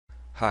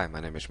Hi,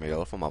 my name is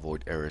Miguel from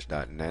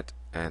AvoidErrors.net,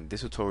 and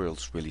this tutorial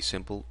is really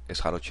simple.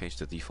 It's how to change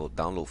the default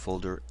download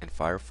folder in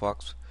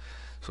Firefox.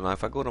 So now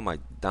if I go to my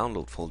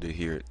download folder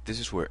here, this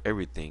is where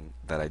everything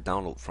that I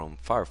download from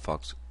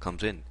Firefox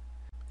comes in.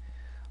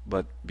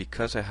 But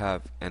because I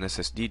have an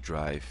SSD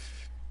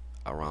drive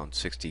around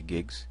 60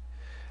 gigs,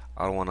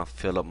 I don't want to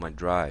fill up my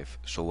drive.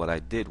 So what I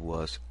did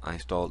was I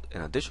installed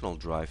an additional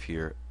drive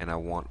here, and I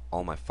want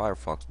all my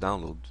Firefox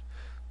downloads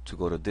to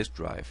go to this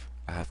drive.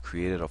 I have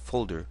created a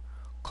folder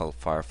called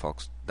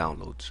Firefox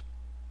Downloads.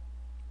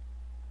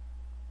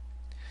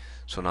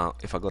 So now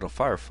if I go to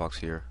Firefox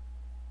here,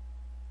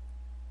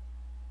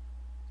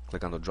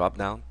 click on the drop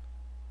down,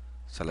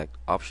 select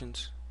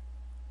Options.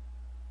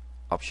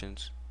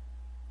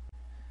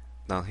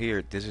 Now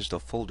here, this is the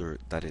folder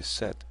that is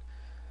set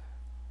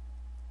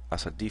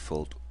as a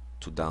default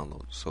to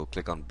download. So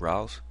click on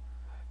Browse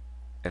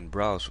and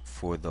browse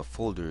for the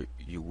folder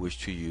you wish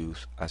to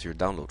use as your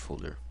download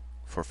folder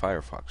for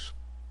Firefox.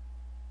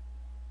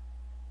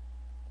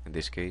 In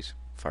this case,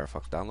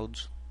 Firefox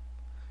Downloads.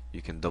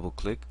 You can double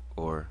click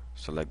or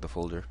select the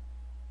folder,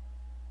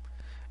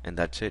 and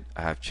that's it.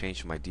 I have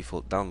changed my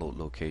default download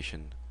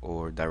location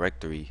or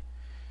directory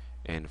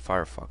in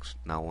Firefox.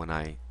 Now when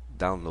I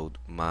download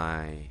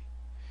my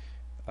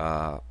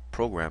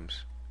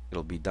programs,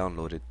 it'll be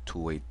downloaded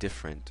to a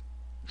different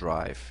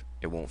drive.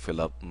 It won't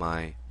fill up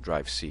my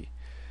drive C.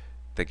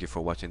 Thank you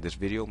for watching this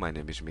video. My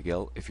name is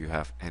Miguel. If you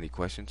have any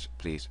questions,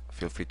 please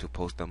feel free to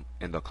post them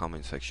in the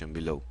comment section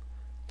below.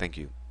 Thank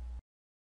you.